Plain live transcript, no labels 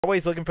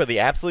Always looking for the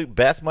absolute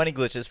best money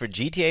glitches for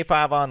GTA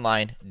 5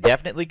 Online,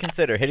 definitely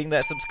consider hitting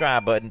that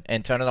subscribe button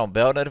and turning on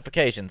bell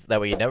notifications.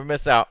 That way you never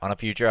miss out on a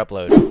future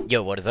upload.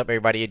 Yo, what is up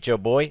everybody? It's your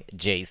boy,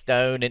 Jay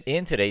Stone, and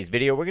in today's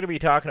video we're going to be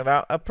talking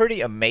about a pretty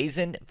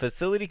amazing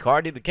facility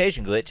car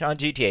duplication glitch on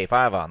GTA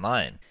 5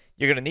 Online.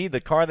 You're going to need the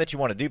car that you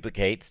want to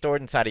duplicate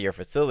stored inside of your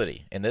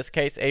facility. In this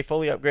case, a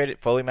fully upgraded,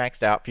 fully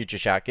maxed out Future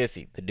Shock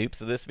Issy. The dupes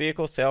of this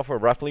vehicle sell for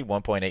roughly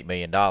 $1.8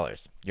 million.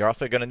 You're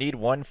also going to need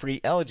one free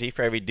elegy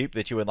for every dupe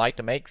that you would like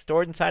to make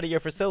stored inside of your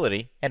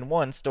facility, and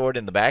one stored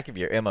in the back of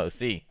your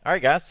MOC.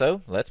 Alright guys,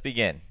 so let's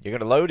begin. You're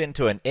going to load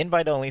into an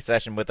invite-only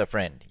session with a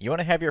friend. You want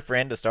to have your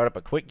friend to start up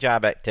a quick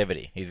job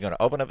activity. He's going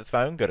to open up his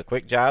phone, go to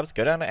quick jobs,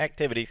 go down to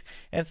activities,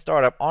 and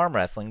start up arm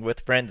wrestling with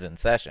friends in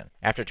session.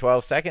 After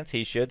 12 seconds,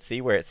 he should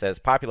see where it says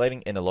populating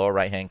in the lower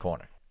right hand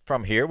corner.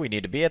 From here, we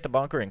need to be at the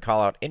bunker and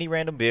call out any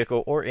random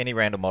vehicle or any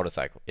random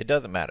motorcycle. It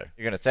doesn't matter.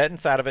 You're going to set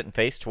inside of it and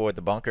face toward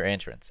the bunker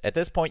entrance. At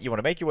this point, you want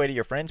to make your way to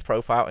your friend's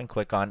profile and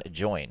click on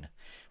Join.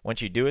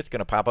 Once you do, it's going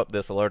to pop up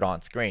this alert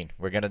on screen.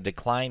 We're going to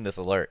decline this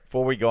alert.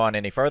 Before we go on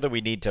any further,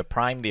 we need to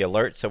prime the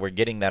alert so we're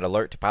getting that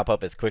alert to pop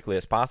up as quickly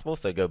as possible.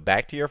 So go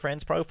back to your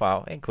friend's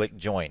profile and click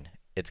Join.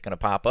 It's going to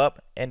pop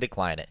up and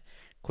decline it.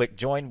 Click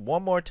Join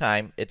one more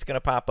time, it's going to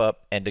pop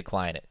up and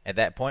decline it. At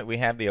that point, we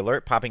have the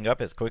alert popping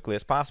up as quickly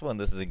as possible, and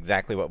this is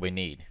exactly what we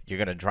need. You're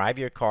going to drive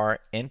your car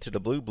into the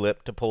blue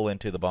blip to pull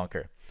into the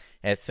bunker.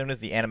 As soon as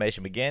the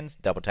animation begins,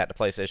 double tap the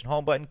PlayStation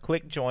Home button,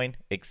 click Join,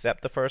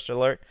 accept the first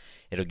alert.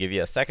 It'll give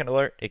you a second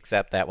alert,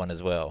 accept that one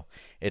as well.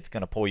 It's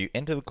going to pull you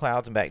into the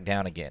clouds and back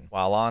down again.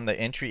 While on the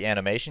entry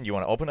animation, you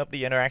want to open up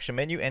the interaction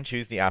menu and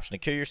choose the option to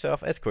kill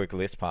yourself as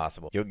quickly as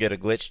possible. You'll get a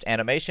glitched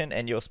animation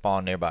and you'll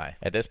spawn nearby.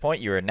 At this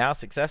point, you are now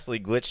successfully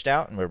glitched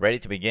out and we're ready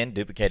to begin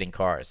duplicating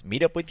cars.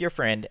 Meet up with your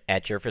friend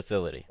at your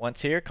facility.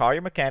 Once here, call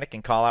your mechanic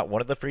and call out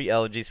one of the free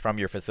elegies from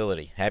your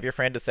facility. Have your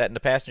friend to sit in the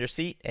passenger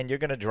seat and you're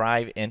going to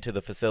drive into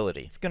the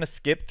facility. It's going to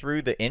skip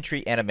through the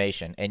entry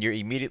animation and you're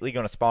immediately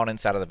going to spawn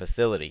inside of the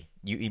facility.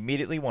 You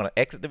immediately want to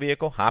exit the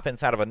vehicle, hop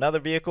inside of another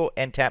vehicle,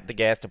 and tap the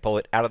gas to pull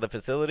it out of the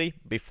facility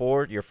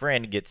before your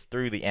friend gets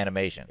through the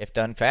animation. If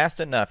done fast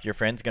enough, your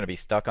friend's going to be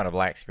stuck on a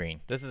black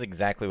screen. This is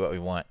exactly what we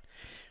want.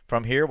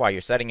 From here, while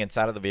you're sitting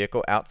inside of the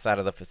vehicle outside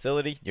of the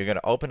facility, you're going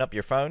to open up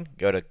your phone,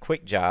 go to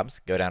Quick Jobs,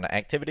 go down to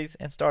Activities,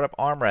 and start up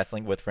arm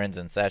wrestling with friends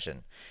in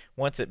session.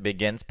 Once it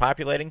begins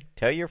populating,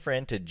 tell your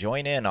friend to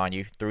join in on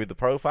you through the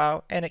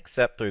profile and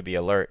accept through the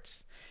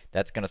alerts.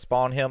 That's going to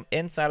spawn him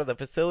inside of the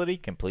facility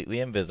completely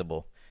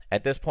invisible.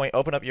 At this point,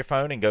 open up your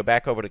phone and go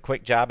back over to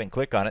Quick Job and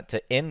click on it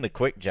to end the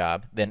quick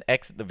job. Then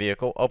exit the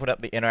vehicle, open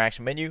up the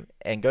interaction menu,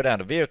 and go down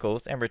to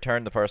Vehicles and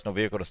return the personal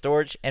vehicle to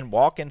storage and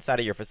walk inside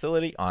of your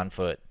facility on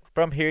foot.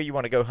 From here, you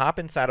want to go hop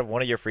inside of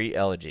one of your free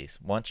elegies.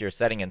 Once you're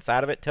sitting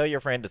inside of it, tell your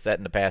friend to sit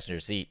in the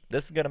passenger seat.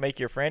 This is going to make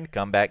your friend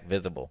come back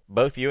visible.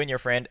 Both you and your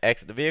friend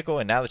exit the vehicle,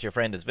 and now that your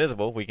friend is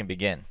visible, we can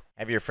begin.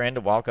 Have your friend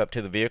walk up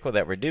to the vehicle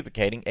that we're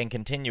duplicating and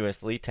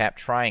continuously tap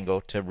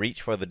triangle to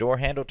reach for the door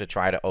handle to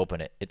try to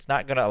open it. It's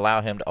not going to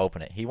allow him to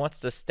open it. He wants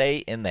to stay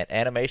in that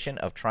animation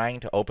of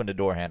trying to open the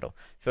door handle.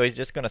 So he's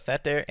just going to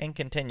sit there and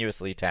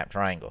continuously tap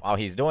triangle. While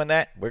he's doing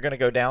that, we're going to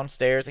go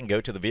downstairs and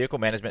go to the vehicle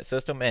management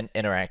system and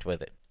interact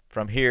with it.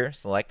 From here,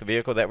 select the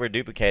vehicle that we're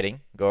duplicating,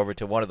 go over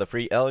to one of the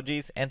free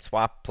elegies, and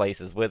swap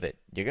places with it.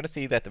 You're going to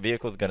see that the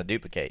vehicle is going to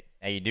duplicate.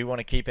 Now you do want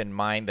to keep in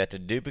mind that the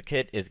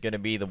duplicate is going to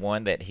be the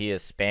one that he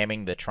is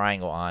spamming the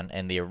triangle on,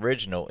 and the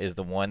original is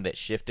the one that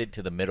shifted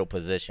to the middle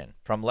position.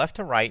 From left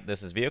to right,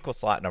 this is vehicle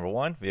slot number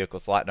 1, vehicle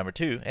slot number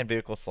 2, and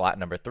vehicle slot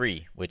number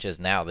 3, which is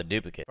now the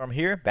duplicate. From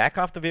here, back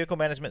off the vehicle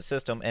management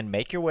system and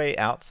make your way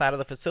outside of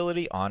the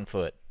facility on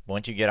foot.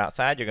 Once you get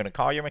outside, you're going to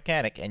call your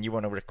mechanic and you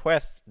want to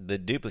request the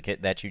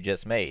duplicate that you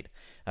just made.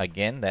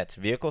 Again, that's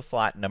vehicle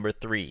slot number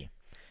 3.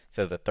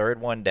 So the third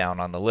one down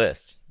on the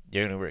list.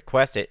 You're going to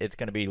request it. It's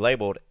going to be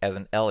labeled as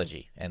an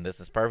elegy, and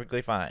this is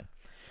perfectly fine.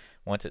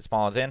 Once it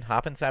spawns in,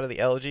 hop inside of the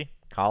elegy,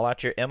 call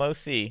out your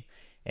MOC,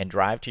 and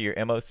drive to your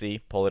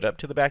MOC, pull it up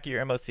to the back of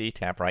your MOC,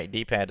 tap right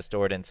D-pad to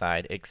store it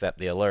inside, accept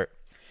the alert.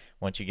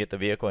 Once you get the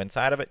vehicle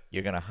inside of it,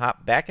 you're going to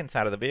hop back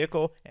inside of the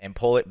vehicle and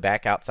pull it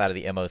back outside of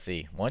the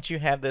MOC. Once you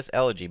have this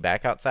elegy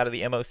back outside of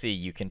the MOC,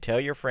 you can tell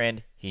your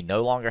friend he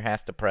no longer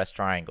has to press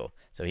triangle.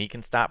 So he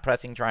can stop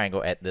pressing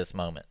triangle at this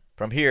moment.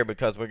 From here,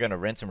 because we're going to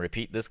rinse and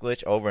repeat this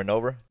glitch over and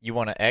over, you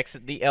want to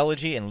exit the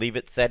elegy and leave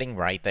it setting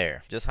right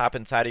there. Just hop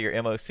inside of your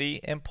MOC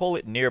and pull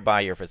it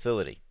nearby your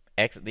facility.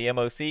 Exit the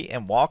MOC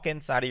and walk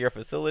inside of your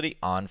facility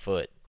on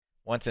foot.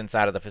 Once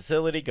inside of the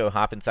facility, go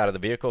hop inside of the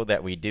vehicle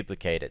that we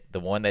duplicated,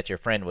 the one that your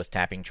friend was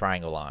tapping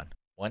triangle on.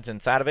 Once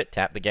inside of it,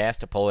 tap the gas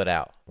to pull it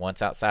out.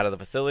 Once outside of the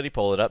facility,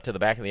 pull it up to the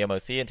back of the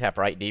MOC and tap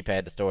right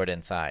D-pad to store it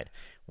inside.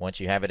 Once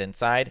you have it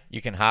inside,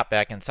 you can hop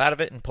back inside of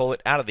it and pull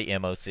it out of the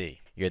MOC.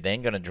 You're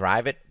then going to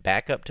drive it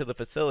back up to the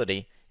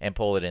facility and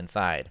pull it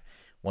inside.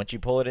 Once you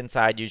pull it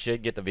inside, you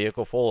should get the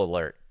vehicle full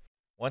alert.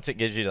 Once it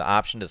gives you the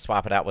option to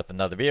swap it out with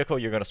another vehicle,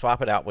 you're going to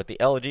swap it out with the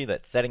elegy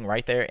that's sitting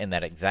right there in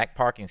that exact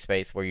parking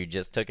space where you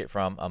just took it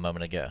from a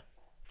moment ago.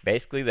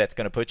 Basically, that's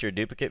going to put your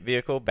duplicate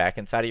vehicle back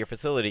inside of your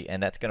facility,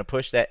 and that's going to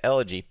push that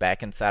elegy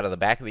back inside of the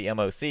back of the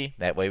MOC.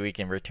 That way we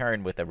can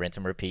return with a rinse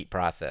and repeat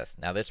process.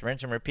 Now this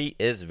rinse and repeat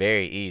is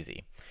very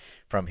easy.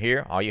 From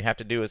here, all you have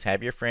to do is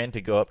have your friend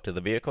to go up to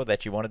the vehicle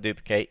that you want to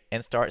duplicate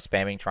and start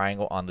spamming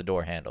triangle on the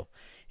door handle.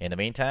 In the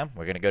meantime,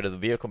 we're going to go to the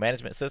vehicle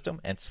management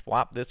system and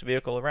swap this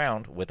vehicle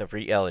around with a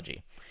free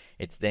elegy.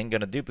 It's then going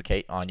to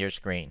duplicate on your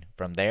screen.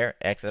 From there,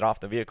 exit off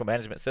the vehicle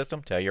management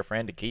system, tell your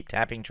friend to keep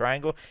tapping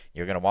triangle.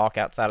 You're going to walk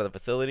outside of the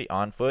facility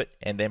on foot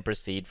and then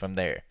proceed from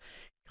there.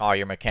 Call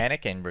your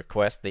mechanic and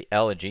request the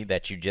elegy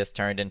that you just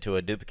turned into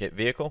a duplicate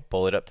vehicle.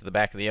 Pull it up to the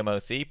back of the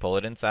MOC, pull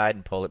it inside,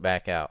 and pull it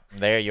back out. From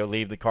there, you'll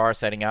leave the car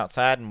sitting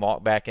outside and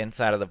walk back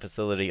inside of the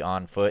facility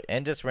on foot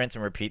and just rinse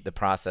and repeat the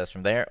process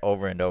from there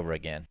over and over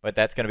again. But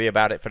that's going to be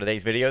about it for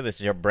today's video. This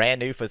is your brand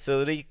new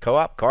facility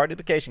co-op car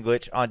duplication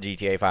glitch on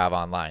GTA 5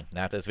 Online.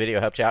 Now, if this video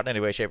helped you out in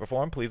any way, shape, or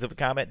form, please leave a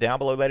comment down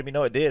below letting me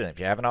know it did. And if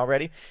you haven't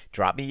already,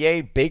 drop me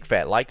a big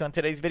fat like on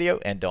today's video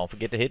and don't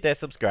forget to hit that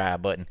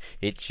subscribe button.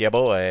 It's your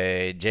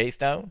boy, Jay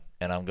Stone.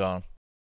 And I'm gone.